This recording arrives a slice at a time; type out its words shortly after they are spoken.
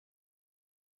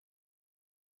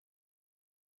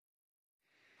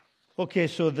Okay,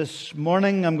 so this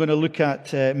morning I'm going to look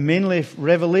at mainly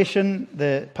Revelation,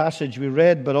 the passage we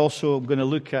read, but also I'm going to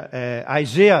look at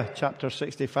Isaiah chapter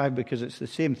 65 because it's the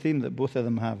same theme that both of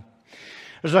them have.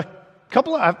 There's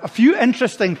a few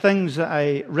interesting things that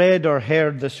I read or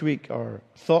heard this week or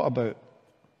thought about,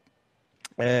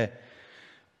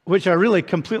 which are really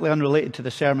completely unrelated to the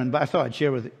sermon, but I thought I'd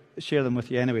share them with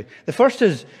you anyway. The first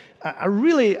is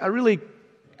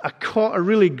I caught a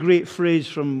really great phrase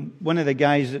from one of the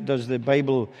guys that does the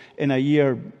Bible in a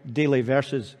year daily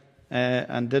verses,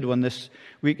 and did one this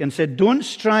week, and said, don't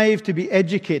strive to be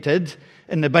educated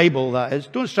in the Bible, that is.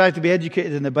 Don't strive to be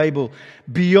educated in the Bible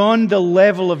beyond the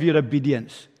level of your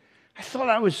obedience. I thought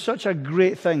that was such a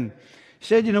great thing. He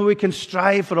said, we can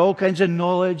strive for all kinds of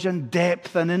knowledge and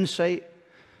depth and insight,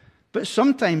 but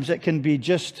sometimes it can be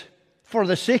just for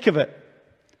the sake of it.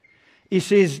 He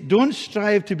says, don't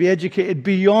strive to be educated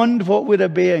beyond what we're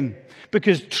obeying.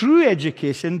 Because true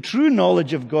education, true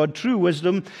knowledge of God, true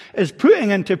wisdom is putting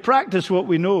into practice what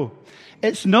we know.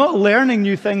 It's not learning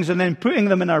new things and then putting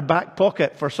them in our back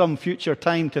pocket for some future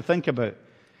time to think about.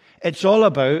 It's all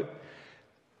about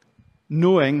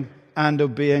knowing and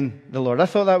obeying the Lord. I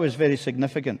thought that was very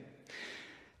significant.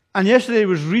 And yesterday I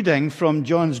was reading from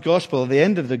John's Gospel, the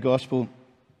end of the Gospel,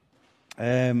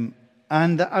 and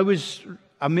I was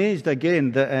amazed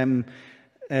again that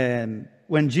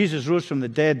when Jesus rose from the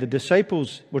dead, the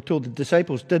disciples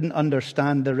didn't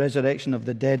understand the resurrection of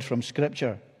the dead from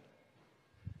Scripture.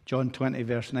 John 20,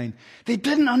 verse 9. They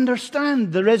didn't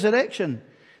understand the resurrection.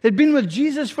 They'd been with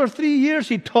Jesus for 3 years.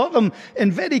 He taught them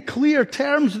in very clear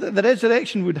terms that the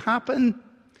resurrection would happen.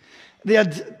 They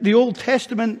had the Old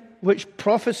Testament which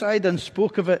prophesied and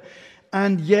spoke of it.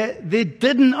 And yet they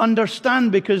didn't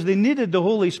understand because they needed the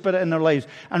Holy Spirit in their lives.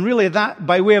 And really that,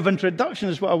 by way of introduction,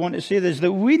 is what I want to say, is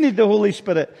that we need the Holy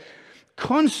Spirit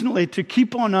constantly to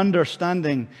keep on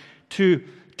understanding, to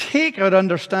take our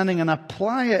understanding and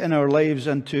apply it in our lives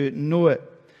and to know it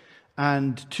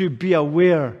and to be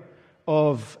aware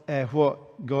of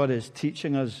what God is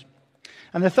teaching us.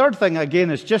 And the third thing,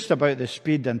 again, is just about the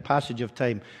speed and passage of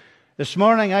time. This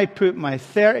morning I put my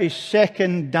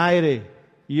 30-second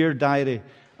year diary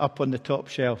up on the top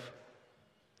shelf.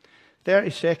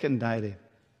 30-second diary.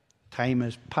 Time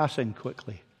is passing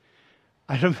quickly.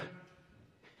 I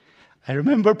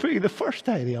remember putting the first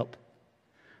diary up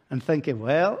and thinking,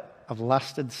 well, I've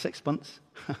lasted 6 months.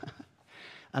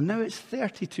 And now it's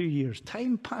 32 years.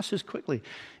 Time passes quickly.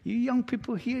 You young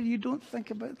people here, you don't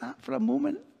think about that for a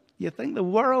moment. You think the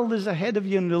world is ahead of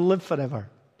you and you'll live forever.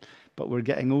 But we're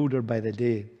getting older by the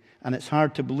day. And it's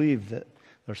hard to believe that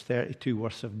there's 32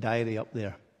 worths of diary up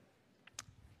there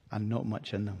and not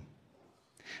much in them.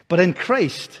 But in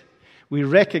Christ, we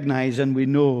recognize and we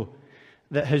know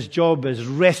that His job is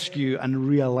rescue and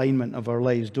realignment of our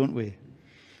lives, don't we?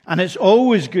 And it's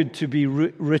always good to be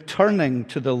returning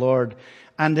to the Lord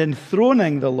and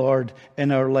enthroning the Lord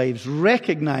in our lives,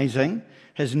 recognizing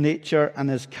His nature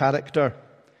and His character.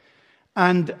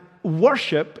 And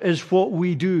worship is what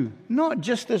we do, not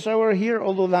just this hour here,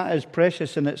 although that is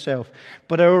precious in itself,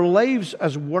 but our lives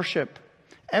as worship.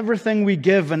 Everything we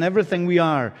give and everything we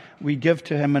are, we give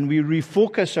to Him, and we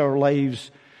refocus our lives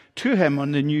to Him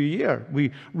on the new year.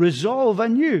 We resolve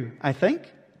anew, I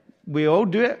think. We all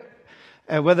do it,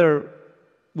 whether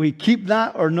we keep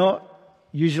that or not.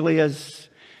 Usually as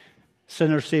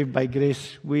sinners saved by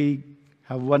grace, we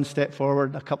have one step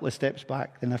forward, a couple of steps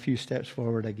back, then a few steps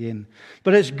forward again.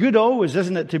 But it's good always,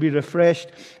 isn't it, to be refreshed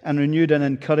and renewed and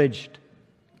encouraged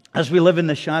as we live in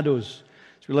the shadows,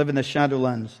 as we live in the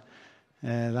shadowlands.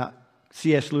 That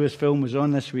C.S. Lewis film was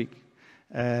on this week,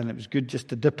 and it was good just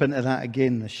to dip into that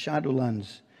again, the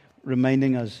shadowlands,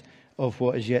 reminding us of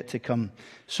what is yet to come.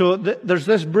 So there's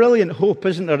this brilliant hope,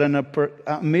 isn't there, and an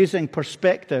amazing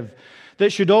perspective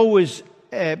that should always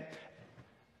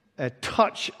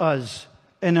touch us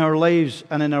in our lives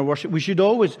and in our worship. We should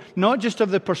always, not just have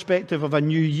the perspective of a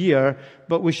new year,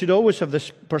 but we should always have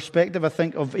this perspective, I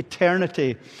think, of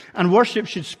eternity. And worship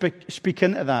should speak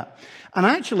into that. And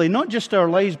actually, not just our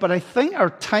lives, but I think our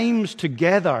times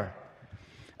together,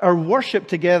 our worship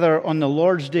together on the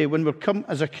Lord's Day, when we come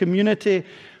as a community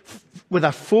with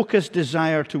a focused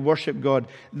desire to worship God,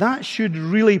 that should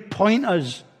really point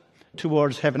us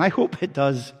towards heaven. I hope it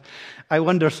does. I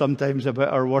wonder sometimes about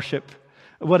our worship,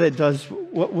 what it does,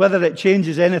 whether it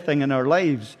changes anything in our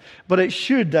lives. But it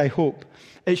should, I hope.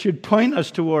 It should point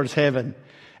us towards heaven.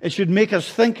 It should make us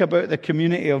think about the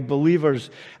community of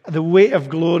believers, the weight of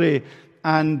glory,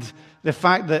 and the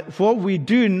fact that what we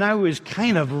do now is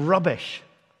kind of rubbish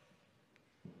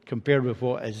compared with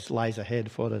what lies ahead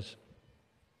for us.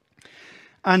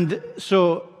 And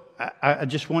so I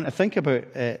just want to think about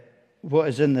what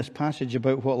is in this passage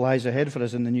about what lies ahead for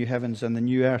us in the new heavens and the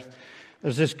new earth.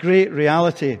 There's this great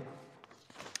reality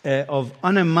of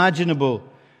unimaginable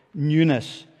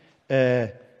newness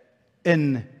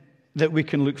in that we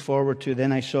can look forward to.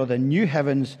 Then I saw the new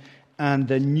heavens and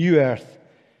the new earth,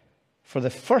 for the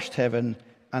first heaven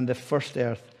and the first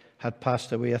earth had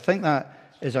passed away. I think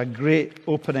that is a great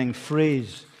opening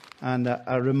phrase and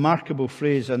a remarkable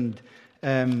phrase. And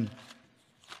in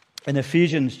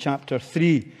Ephesians chapter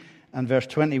 3 and verse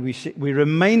 20, we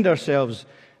remind ourselves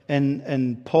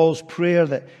in Paul's prayer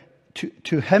that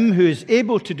to him who is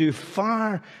able to do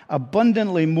far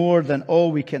abundantly more than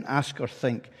all we can ask or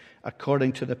think,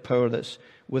 according to the power that's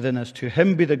within us. To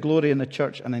him be the glory in the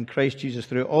church and in Christ Jesus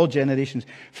through all generations,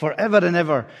 forever and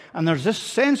ever. And there's this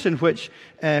sense in which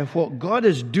what God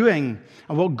is doing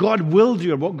and what God will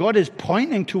do, or what God is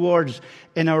pointing towards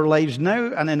in our lives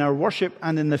now and in our worship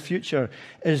and in the future,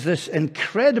 is this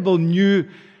incredible new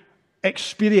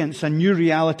experience and new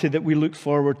reality that we look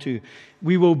forward to.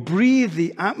 We will breathe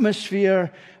the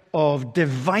atmosphere of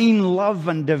divine love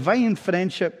and divine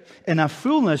friendship in a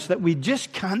fullness that we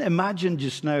just can't imagine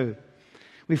just now.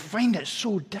 We find it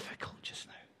so difficult just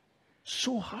now,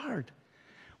 so hard.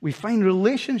 We find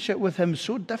relationship with him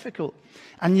so difficult.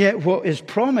 And yet what is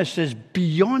promised is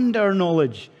beyond our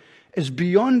knowledge, is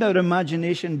beyond our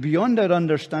imagination, beyond our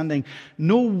understanding.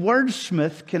 No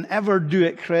wordsmith can ever do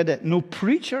it credit. No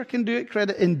preacher can do it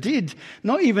credit. Indeed,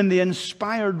 not even the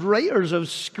inspired writers of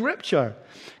Scripture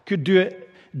could do it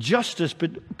justice,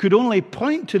 but could only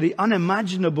point to the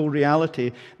unimaginable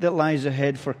reality that lies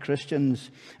ahead for Christians.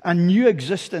 A new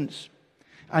existence,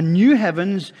 a new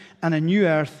heavens and a new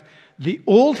earth. The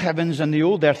old heavens and the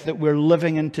old earth that we're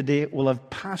living in today will have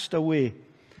passed away.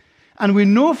 And we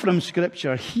know from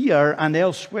Scripture here and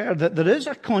elsewhere that there is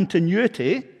a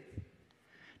continuity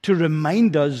to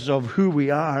remind us of who we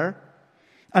are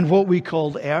and what we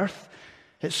call earth.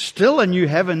 It's still a new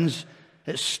heavens.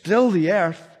 It's still the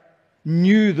earth,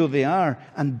 new though they are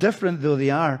and different though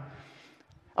they are.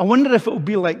 I wonder if it will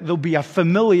be like there'll be a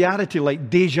familiarity,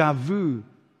 like déjà vu,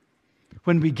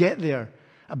 when we get there.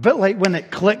 A bit like when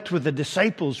it clicked with the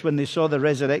disciples when they saw the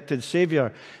resurrected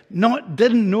Savior.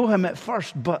 Didn't know him at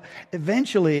first, but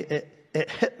eventually it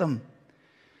hit them.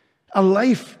 A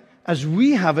life as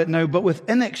we have it now, but with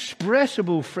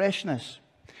inexpressible freshness,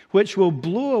 which will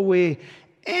blow away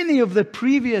any of the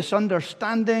previous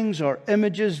understandings or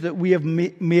images that we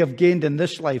may have gained in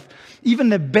this life. Even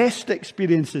the best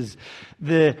experiences,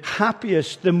 the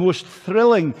happiest, the most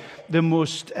thrilling, the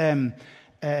most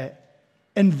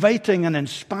inviting and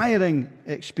inspiring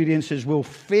experiences will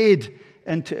fade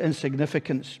into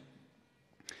insignificance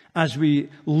as we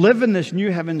live in this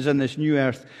new heavens and this new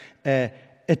earth,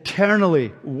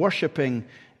 eternally worshipping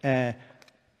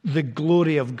the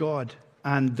glory of God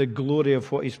and the glory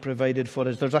of what he's provided for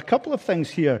us. There's a couple of things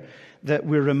here that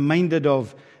we're reminded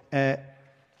of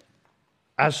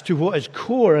as to what is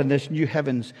core in this new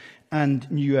heavens and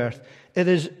new earth. It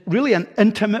is really an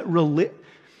intimate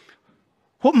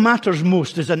What matters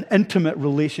most is an intimate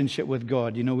relationship with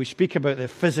God. You know, we speak about the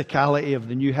physicality of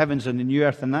the new heavens and the new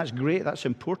earth, and that's great, that's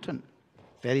important,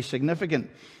 very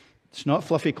significant. It's not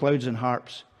fluffy clouds and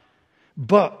harps.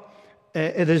 But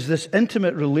it is this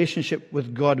intimate relationship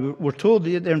with God. We're told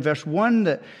there in verse 1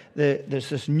 that there's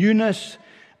this newness,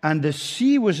 and the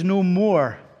sea was no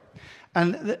more.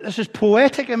 And this is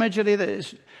poetic imagery that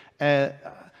is...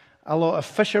 a lot of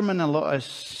fishermen, a lot of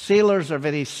sailors are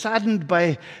very saddened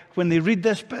by when they read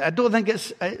this, but I don't think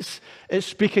it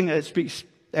speaks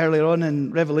earlier on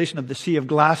in Revelation of the Sea of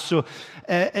Glass. So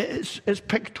it's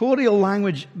pictorial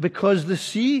language, because the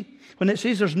sea, when it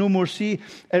says there's no more sea,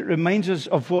 it reminds us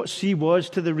of what sea was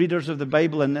to the readers of the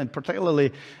Bible, and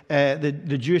particularly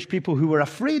the Jewish people who were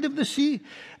afraid of the sea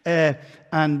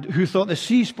and who thought the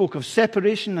sea spoke of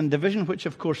separation and division, which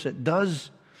of course it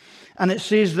does. And it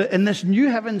says that in this new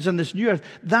heavens and this new earth,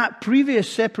 that previous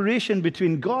separation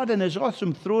between God and his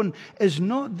awesome throne is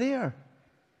not there.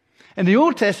 In the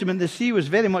Old Testament, the sea was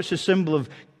very much a symbol of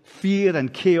fear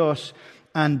and chaos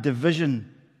and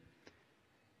division.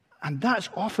 And that's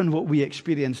often what we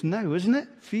experience now, isn't it?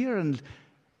 Fear and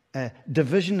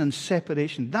division and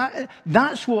separation.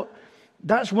 That's one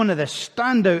of the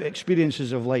standout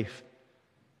experiences of life.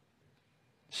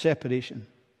 Separation.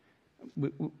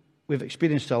 We've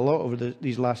experienced a lot over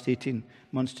these last 18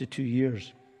 months to 2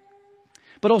 years.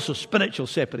 But also spiritual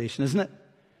separation, isn't it?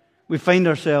 We find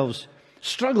ourselves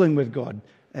struggling with God,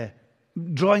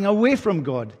 drawing away from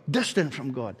God, distant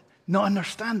from God, not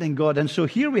understanding God. And so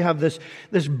here we have this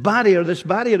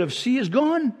barrier of sea is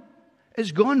gone.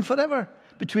 It's gone forever.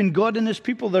 Between God and his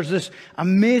people, there's this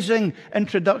amazing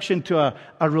introduction to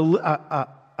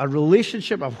a a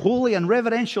relationship of holy and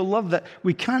reverential love that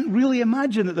we can't really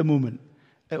imagine at the moment.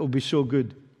 It will be so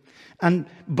good.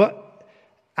 But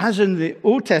as in the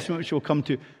Old Testament, which we'll come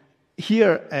to,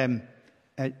 here in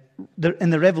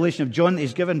the revelation of John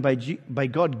is given by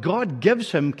God, God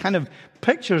gives him kind of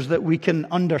pictures that we can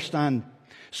understand.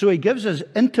 So he gives us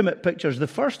intimate pictures. The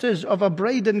first is of a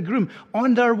bride and groom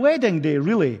on their wedding day,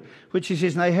 really, which he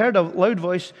says, "And I heard a loud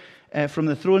voice from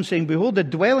the throne saying, 'Behold, the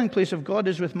dwelling place of God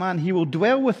is with man. He will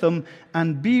dwell with them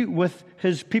and be with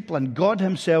his people, and God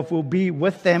himself will be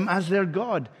with them as their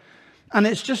God.'" And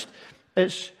it's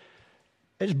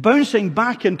bouncing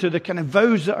back into the kind of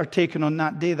vows that are taken on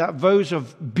that day, that vows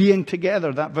of being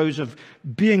together, that vows of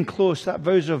being close, that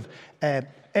vows of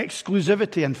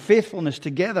exclusivity and faithfulness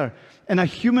together in a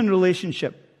human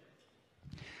relationship.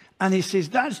 And he says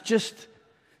that's just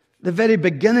the very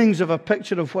beginnings of a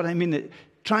picture of what I mean.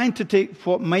 Trying to take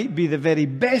what might be the very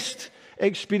best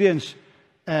experience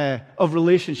of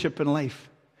relationship in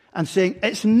life and saying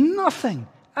it's nothing,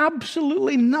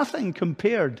 absolutely nothing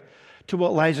compared to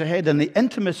what lies ahead in the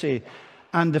intimacy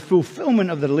and the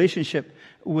fulfillment of the relationship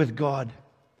with God.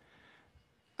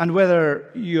 And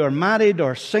whether you're married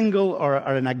or single or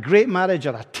are in a great marriage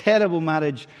or a terrible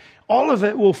marriage, all of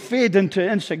it will fade into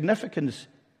insignificance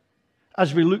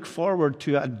as we look forward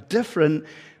to a different,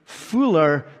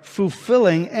 fuller,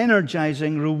 fulfilling,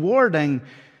 energizing, rewarding,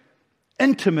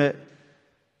 intimate,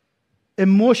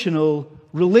 emotional,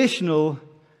 relational,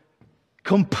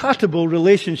 compatible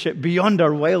relationship beyond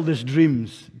our wildest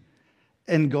dreams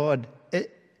in God. It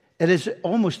is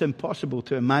almost impossible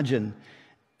to imagine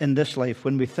in this life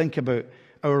when we think about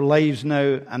our lives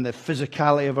now and the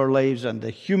physicality of our lives and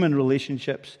the human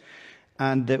relationships,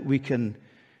 and that we can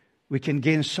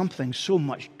gain something so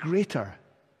much greater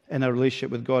in our relationship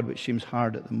with God, which seems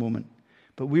hard at the moment.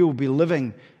 But we will be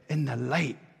living in the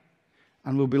light,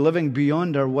 and we'll be living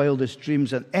beyond our wildest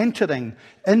dreams and entering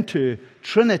into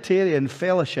Trinitarian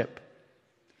fellowship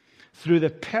through the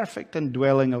perfect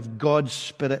indwelling of God's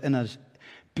Spirit in us,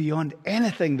 beyond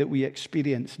anything that we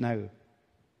experience now,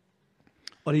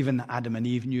 or even that Adam and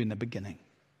Eve knew in the beginning.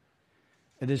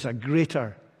 It is a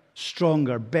greater,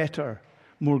 stronger, better,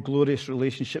 more glorious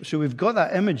relationship. So we've got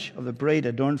that image of the bride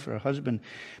adorned for her husband.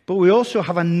 But we also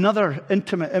have another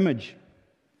intimate image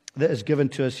that is given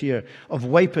to us here of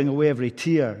wiping away every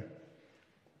tear.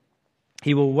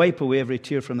 He will wipe away every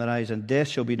tear from their eyes, and death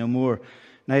shall be no more.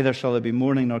 Neither shall there be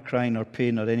mourning, nor crying, nor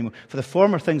pain, nor any more. For the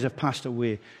former things have passed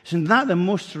away. Isn't that the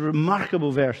most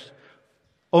remarkable verse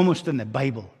almost in the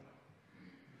Bible?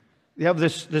 You have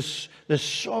this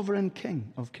sovereign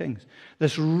King of kings,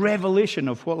 this revelation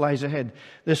of what lies ahead,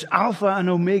 this Alpha and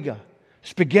Omega,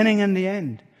 this beginning and the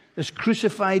end, this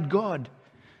crucified God,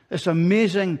 this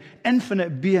amazing,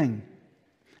 infinite being.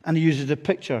 And he uses a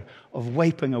picture of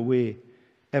wiping away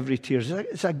every tear.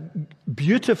 It's a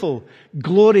beautiful,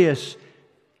 glorious,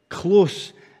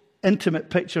 close,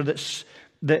 intimate picture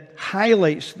that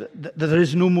highlights that there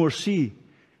is no more sea,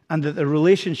 and that the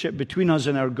relationship between us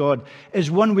and our God is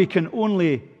one we can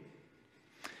only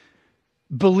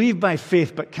believe by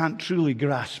faith but can't truly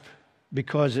grasp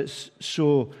because it's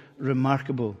so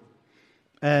remarkable.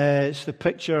 It's the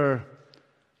picture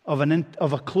of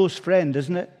a close friend,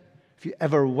 isn't it? If you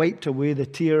ever wiped away the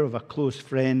tear of a close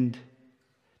friend,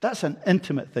 that's an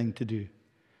intimate thing to do.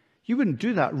 You wouldn't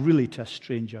do that really to a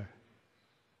stranger.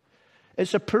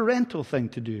 It's a parental thing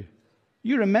to do.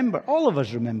 You remember, all of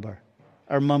us remember,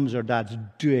 our mums or dads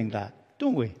doing that,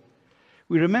 don't we?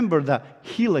 We remember that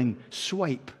healing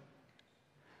swipe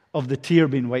of the tear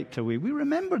being wiped away. We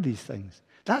remember these things.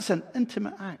 That's an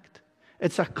intimate act.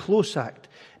 It's a close act.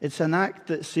 It's an act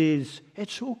that says,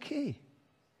 it's okay.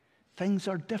 Things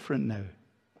are different now.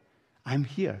 I'm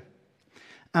here.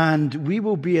 And we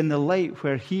will be in the light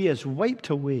where he has wiped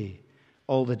away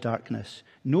all the darkness.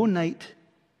 No night,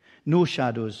 no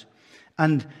shadows.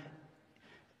 And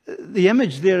the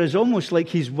image there is almost like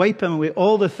he's wiping away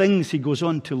all the things he goes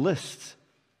on to list.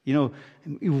 You know,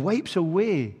 he wipes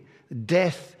away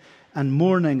death and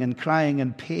mourning and crying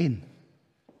and pain.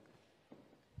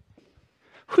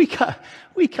 We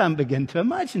can't begin to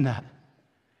imagine that.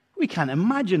 We can't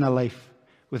imagine a life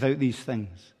without these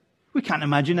things. We can't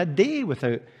imagine a day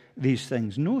without these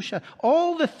things.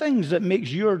 All the things that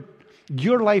makes your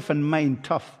life and mine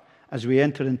tough as we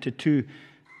enter into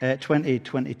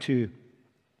 2022.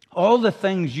 All the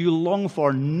things you long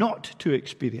for not to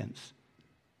experience.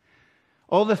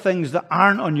 All the things that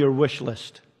aren't on your wish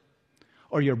list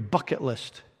or your bucket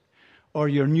list or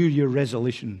your New Year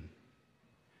resolution.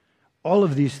 All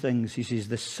of these things, he says,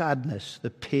 the sadness, the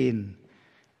pain,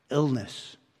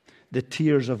 illness, the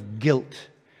tears of guilt,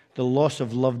 the loss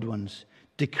of loved ones,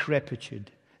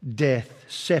 decrepitude, death,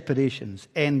 separations,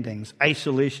 endings,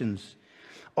 isolations,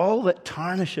 all that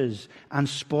tarnishes and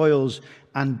spoils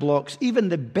and blocks even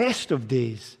the best of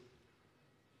days.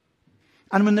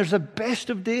 And when there's a best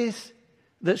of days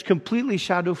that's completely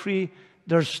shadow-free,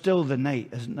 there's still the night,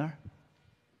 isn't there?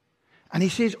 And he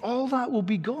says all that will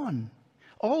be gone.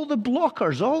 All the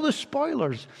blockers, all the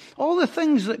spoilers, all the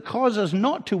things that cause us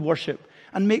not to worship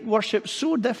and make worship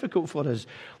so difficult for us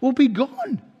will be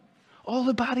gone. All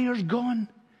the barriers gone.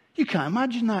 You can't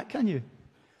imagine that, can you?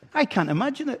 I can't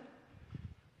imagine it.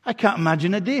 I can't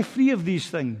imagine a day free of these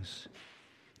things.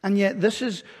 And yet this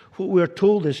is what we're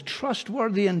told is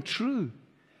trustworthy and true.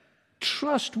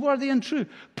 Trustworthy and true.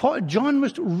 John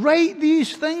was to write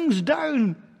these things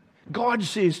down. God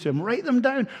says to him, write them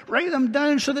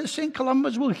down so that St.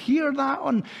 Columba's will hear that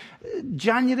on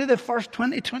January the 1st,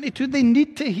 2022. They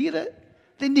need to hear it.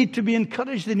 They need to be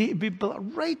encouraged. They need to be built.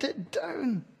 Write it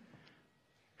down.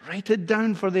 Write it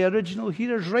down for the original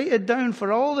hearers. Write it down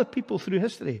for all the people through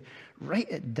history.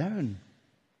 Write it down.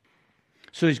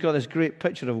 So he's got this great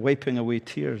picture of wiping away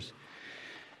tears.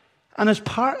 And as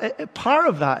part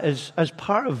of that is as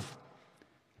part of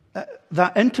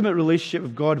that intimate relationship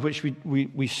with God, which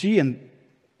we see and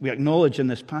we acknowledge in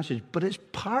this passage, but it's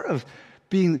part of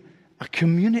being a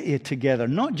community together,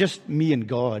 not just me and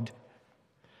God.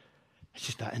 It's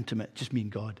just that intimate, just me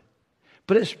and God.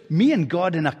 But it's me and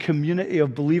God in a community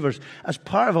of believers as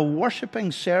part of a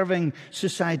worshipping, serving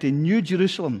society, New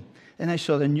Jerusalem. And I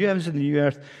saw the new heavens and the new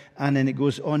earth, and then it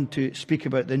goes on to speak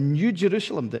about the New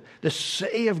Jerusalem, the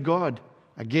city of God.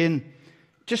 Again,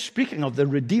 just speaking of the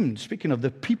redeemed, speaking of the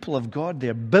people of God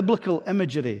there, biblical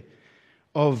imagery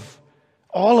of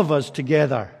all of us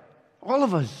together, all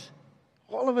of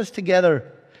us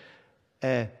together,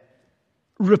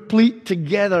 replete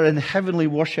together in heavenly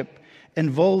worship,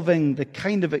 involving the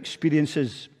kind of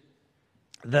experiences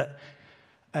that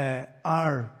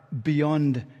are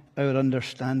beyond our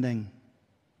understanding.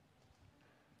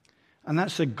 And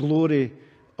that's the glory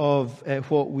of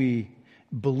what we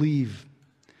believe.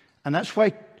 And that's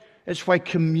why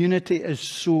community is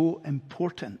so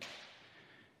important.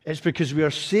 It's because we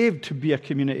are saved to be a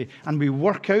community, and we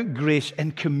work out grace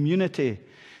in community,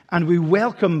 and we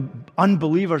welcome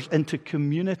unbelievers into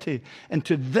community,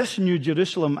 into this New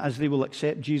Jerusalem as they will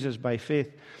accept Jesus by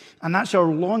faith. And that's our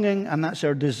longing, and that's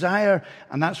our desire,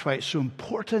 and that's why it's so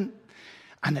important.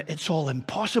 And it's all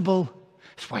impossible.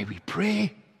 It's why we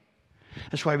pray.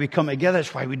 It's why we come together.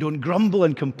 It's why we don't grumble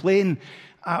and complain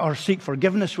or seek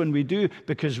forgiveness when we do,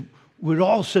 because we're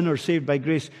all sinners saved by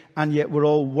grace, and yet we're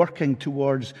all working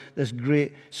towards this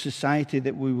great society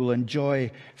that we will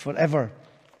enjoy forever.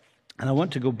 And I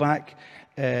want to go back,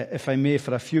 if I may,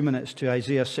 for a few minutes to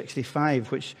Isaiah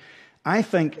 65, which I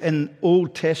think in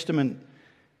Old Testament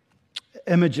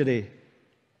imagery,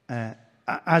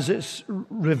 as it's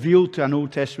revealed to an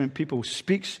Old Testament people,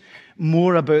 speaks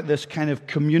more about this kind of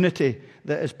community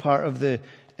that is part of the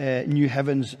new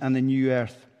heavens and the new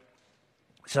earth.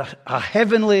 It's a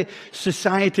heavenly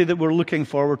society that we're looking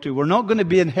forward to. We're not going to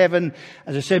be in heaven,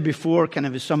 as I said before, kind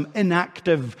of as some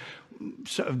inactive,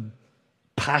 sort of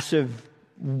passive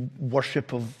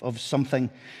worship of something.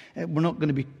 We're not going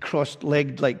to be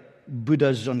cross-legged like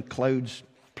Buddhas on clouds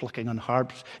plucking on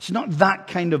harps. It's not that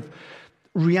kind of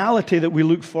reality that we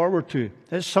look forward to.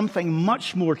 It's something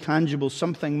much more tangible,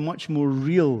 something much more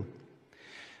real.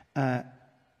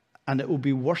 And it will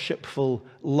be worshipful,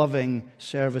 loving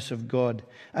service of God.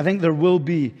 I think there will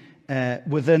be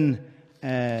within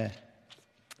the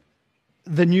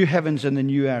new heavens and the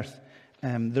new earth,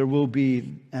 there will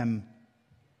be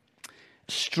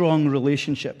strong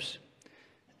relationships.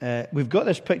 We've got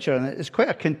this picture, and it's quite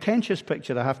a contentious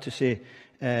picture, I have to say,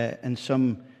 in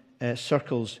some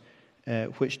circles,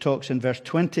 which talks in verse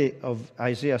 20 of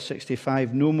Isaiah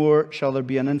 65, "No more shall there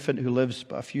be an infant who lives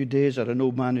but a few days, or an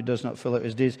old man who does not fill out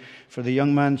his days. For the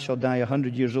young man shall die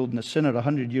 100 years old, and the sinner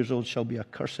 100 years old shall be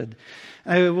accursed."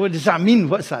 What does that mean?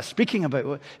 What's that speaking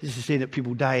about? Is it saying that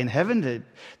people die in heaven, that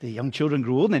the young children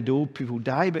grow old and the old people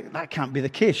die? But that can't be the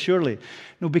case, surely.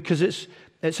 No, because it's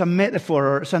a metaphor,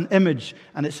 or it's an image,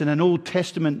 and it's in an Old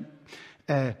Testament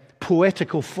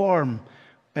poetical form.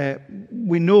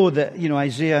 We know that,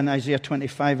 Isaiah in Isaiah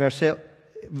 25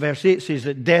 verse 8 says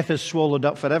that death is swallowed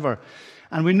up forever.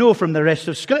 And we know from the rest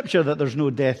of Scripture that there's no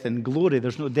death in glory.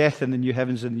 There's no death in the new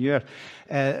heavens and the new earth.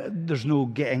 There's no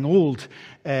getting old.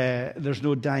 There's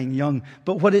no dying young.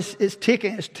 But what it's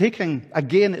taking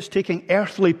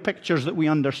earthly pictures that we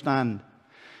understand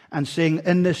and saying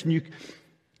in this new...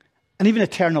 And even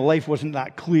eternal life wasn't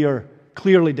that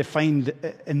clearly defined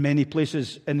in many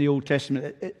places in the Old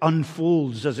Testament. It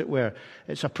unfolds, as it were.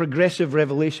 It's a progressive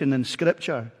revelation in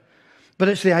Scripture. But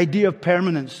it's the idea of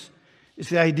permanence. It's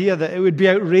the idea that it would be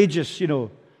outrageous,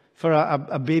 for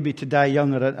a baby to die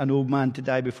young or an old man to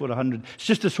die before 100. It's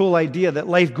just this whole idea that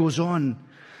life goes on,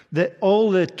 that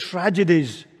all the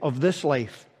tragedies of this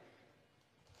life,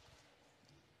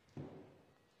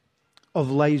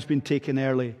 of lives being taken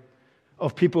early,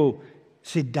 of people,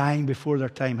 say, dying before their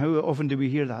time. How often do we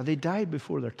hear that? They died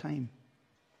before their time.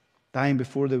 Dying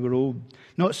before they were old.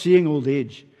 Not seeing old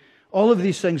age. All of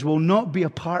these things will not be a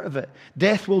part of it.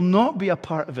 Death will not be a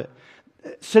part of it.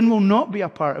 Sin will not be a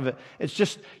part of it. It's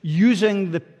just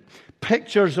using the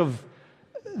pictures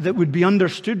that would be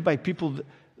understood by people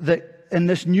that in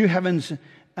this new heavens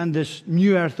and this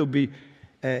new earth will be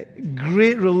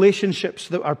great relationships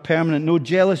that are permanent. No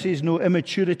jealousies, no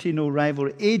immaturity, no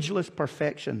rivalry. Ageless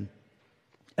perfection.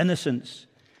 Innocence.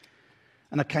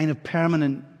 And a kind of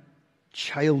permanent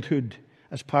childhood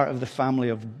as part of the family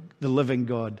of the living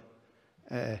God.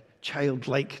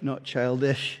 Childlike, not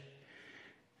childish.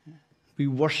 We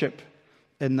worship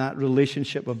in that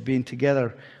relationship of being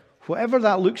together, whatever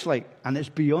that looks like. And it's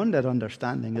beyond our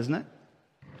understanding, isn't it?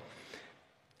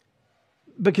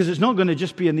 Because it's not going to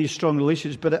just be in these strong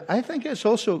relationships, but I think it's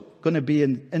also going to be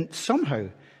in somehow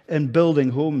in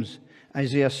building homes.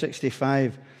 Isaiah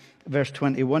 65 verse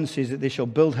 21 says that they shall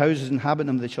build houses and inhabit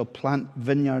them, they shall plant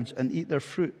vineyards and eat their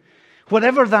fruit.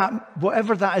 Whatever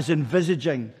that is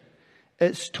envisaging,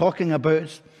 it's talking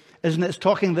about, isn't it? It's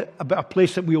talking about a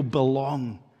place that we'll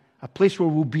belong, a place where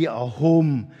we'll be at a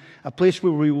home, a place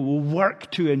where we will work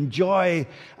to enjoy,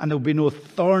 and there'll be no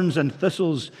thorns and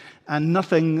thistles and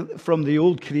nothing from the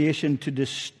old creation to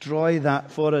destroy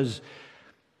that for us.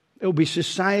 It'll be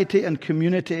society and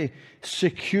community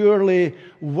securely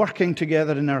working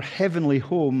together in our heavenly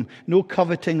home, no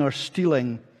coveting or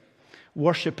stealing,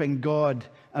 worshipping God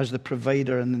as the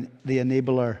provider and the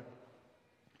enabler.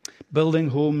 Building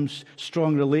homes,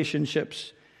 strong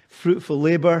relationships, fruitful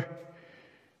labor.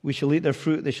 We shall eat their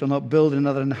fruit. They shall not build and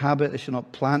another inhabit. They shall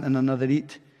not plant and another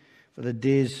eat. For the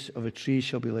days of a tree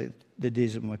shall be like the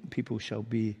days of my people shall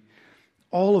be.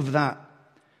 All of that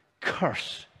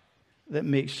curse that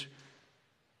makes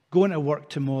going to work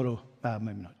tomorrow,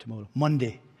 maybe not tomorrow,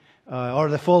 Monday, or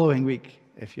the following week,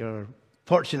 if you're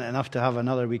fortunate enough to have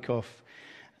another week off,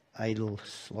 idle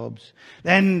slobs,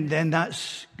 then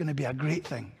that's going to be a great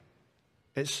thing.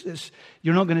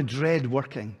 You're not going to dread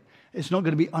working. It's not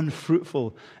going to be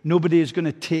unfruitful. Nobody is going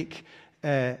to take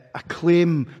a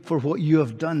claim for what you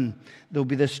have done. There'll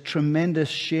be this tremendous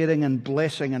sharing and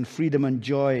blessing and freedom and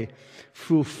joy,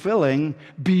 fulfilling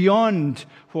beyond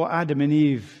what Adam and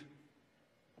Eve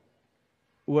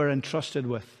were entrusted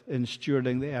with in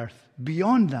stewarding the earth.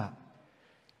 Beyond that,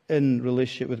 in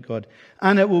relationship with God.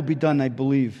 And it will be done, I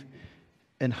believe,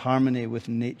 in harmony with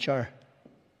nature.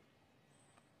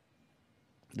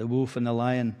 The wolf and the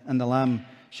lion and the lamb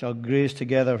shall graze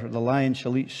together. The lion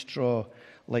shall eat straw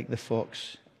like the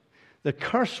fox. The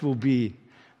curse will be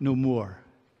no more,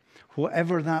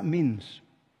 whatever that means.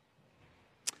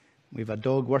 We have a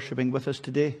dog worshipping with us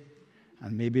today,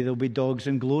 and maybe there'll be dogs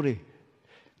in glory.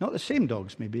 Not the same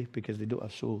dogs, maybe, because they don't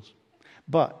have souls.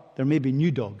 But there may be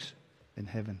new dogs in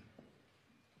heaven.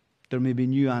 There may be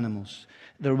new animals.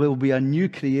 There will be a new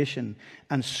creation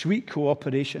and sweet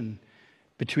cooperation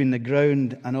between the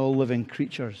ground and all living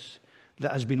creatures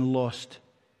that has been lost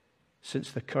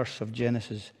since the curse of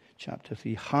Genesis chapter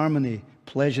 3. Harmony,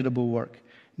 pleasurable work,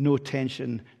 no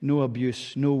tension, no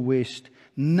abuse, no waste,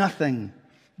 nothing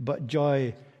but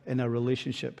joy in our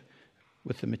relationship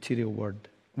with the material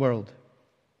world.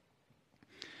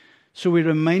 So we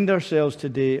remind ourselves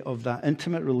today of that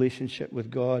intimate relationship with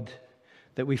God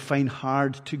that we find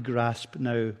hard to grasp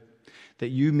now, that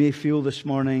you may feel this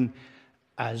morning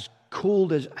as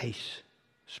cold as ice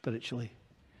spiritually.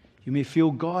 You may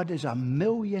feel God is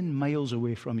 1,000,000 miles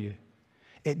away from you.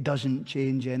 It doesn't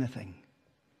change anything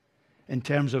in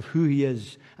terms of who He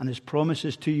is and His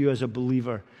promises to you as a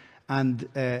believer and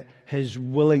His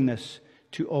willingness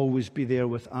to always be there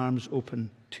with arms open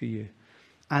to you.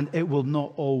 And it will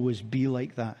not always be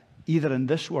like that, either in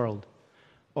this world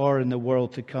or in the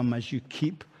world to come, as you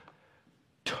keep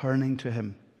turning to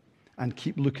Him and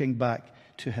keep looking back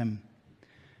to Him.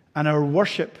 And our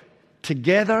worship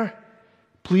together,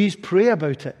 please pray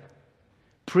about it.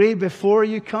 Pray before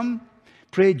you come.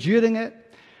 Pray during it.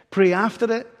 Pray after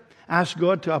it. Ask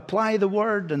God to apply the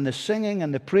word and the singing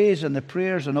and the praise and the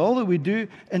prayers and all that we do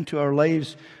into our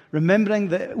lives, remembering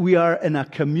that we are in a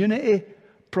community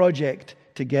project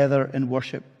together in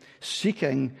worship,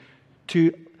 seeking,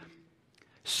 can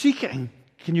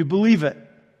you believe it,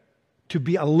 to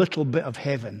be a little bit of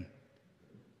heaven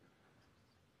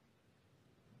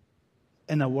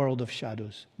in a world of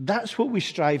shadows. That's what we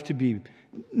strive to be,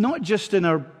 not just in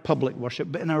our public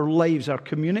worship, but in our lives, our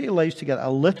community lives together, a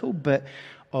little bit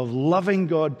of loving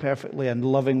God perfectly and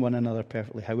loving one another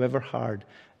perfectly, however hard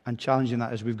and challenging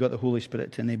that is. We've got the Holy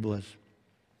Spirit to enable us.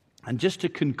 And just to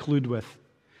conclude with,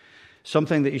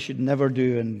 something that you should never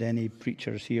do, and any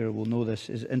preachers here will know this,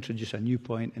 is introduce a new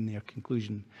point in their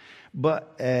conclusion.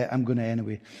 But I'm going to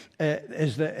anyway.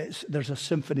 Is that there's a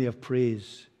symphony of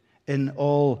praise in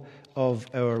all of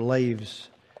our lives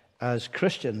as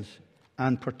Christians,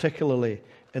 and particularly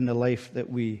in the life that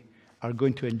we are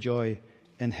going to enjoy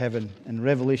in heaven. In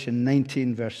Revelation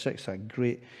 19, verse 6,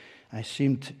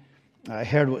 I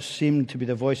heard what seemed to be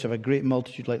the voice of a great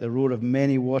multitude, like the roar of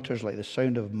many waters, like the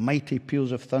sound of mighty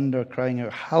peals of thunder, crying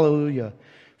out, Hallelujah,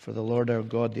 for the Lord our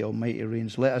God, the Almighty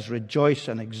reigns. Let us rejoice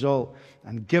and exult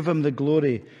and give him the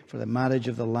glory, for the marriage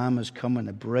of the Lamb has come and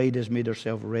the bride has made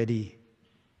herself ready.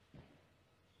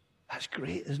 That's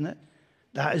great, isn't it?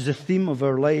 That is the theme of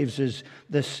our lives, is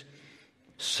this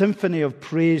symphony of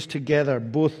praise together,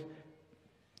 both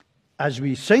as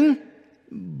we sing,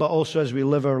 but also as we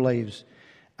live our lives.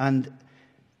 And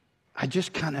I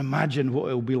just can't imagine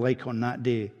what it will be like on that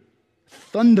day.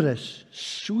 Thunderous,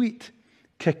 sweet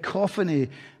cacophony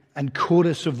and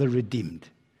chorus of the redeemed.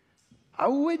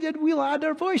 We'll add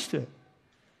our voice to it.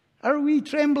 Our wee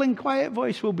trembling, quiet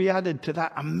voice will be added to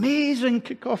that amazing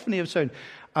cacophony of sound.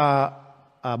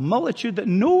 A multitude that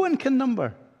no one can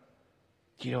number.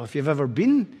 You know, if you've ever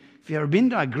been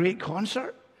to a great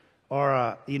concert, or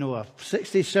a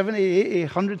 60, 70, 80,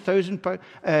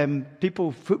 100,000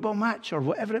 people football match, or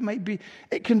whatever it might be,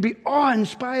 it can be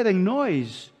awe-inspiring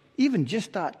noise, even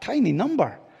just that tiny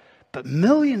number. But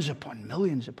millions upon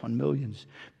millions upon millions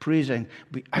praising,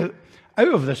 be out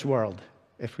of this world,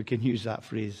 if we can use that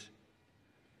phrase.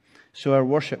 So our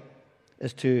worship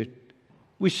is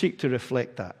we seek to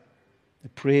reflect that. The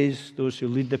praise, those who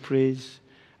lead the praise,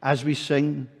 as we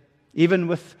sing, even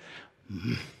with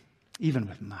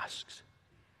masks.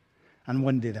 And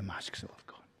one day the masks will have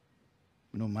gone.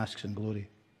 No masks in glory.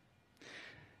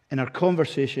 In our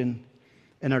conversation,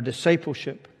 in our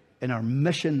discipleship, in our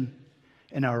mission,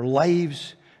 in our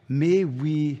lives, may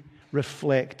we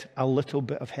reflect a little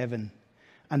bit of heaven.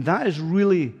 And that is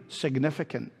really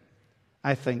significant,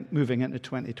 I think, moving into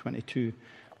 2022,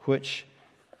 which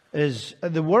is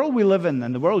the world we live in,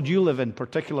 and the world you live in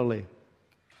particularly,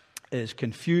 is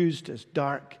confused, it's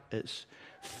dark, it's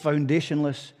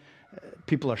foundationless.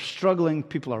 People are struggling,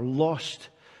 people are lost,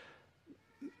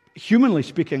 humanly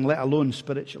speaking, let alone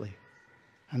spiritually.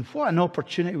 And what an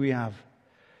opportunity we have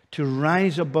to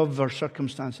rise above our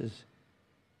circumstances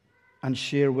and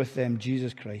share with them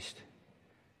Jesus Christ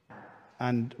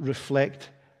and reflect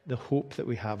the hope that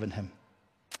we have in him.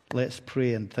 Let's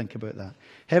pray and think about that.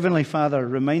 Heavenly Father,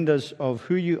 remind us of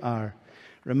who you are.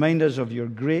 Remind us of your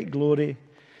great glory.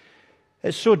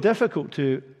 It's so difficult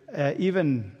to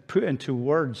even put into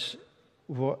words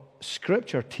what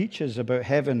Scripture teaches about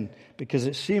heaven, because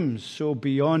it seems so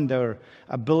beyond our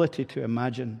ability to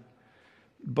imagine.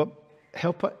 But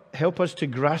help us to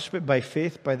grasp it by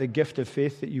faith, by the gift of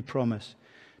faith that you promise,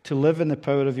 to live in the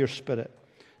power of your Spirit,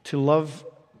 to love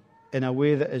in a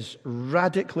way that is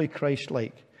radically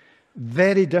Christ-like,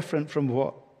 very different from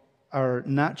what our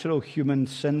natural human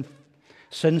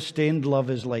sin-stained love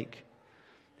is like.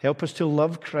 Help us to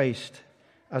love Christ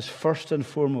as first and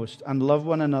foremost, and love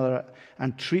one another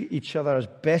and treat each other as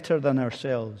better than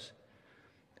ourselves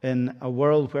in a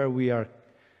world where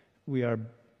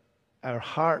our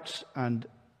hearts and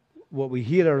what we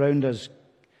hear around us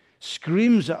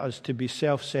screams at us to be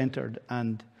self-centered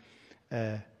and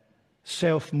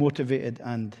self-motivated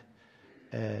and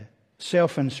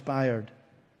self-inspired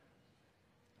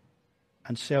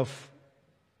and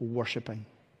self-worshipping.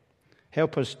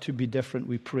 Help us to be different,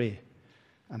 we pray.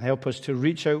 And help us to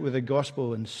reach out with the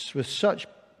gospel and with such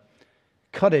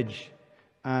courage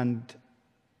and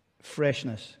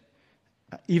freshness,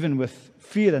 even with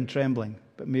fear and trembling.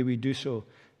 But may we do so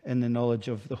in the knowledge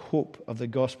of the hope of the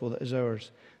gospel that is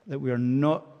ours, that we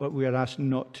are asked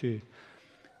not to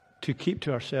keep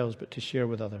to ourselves, but to share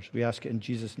with others. We ask it in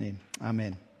Jesus' name.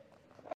 Amen.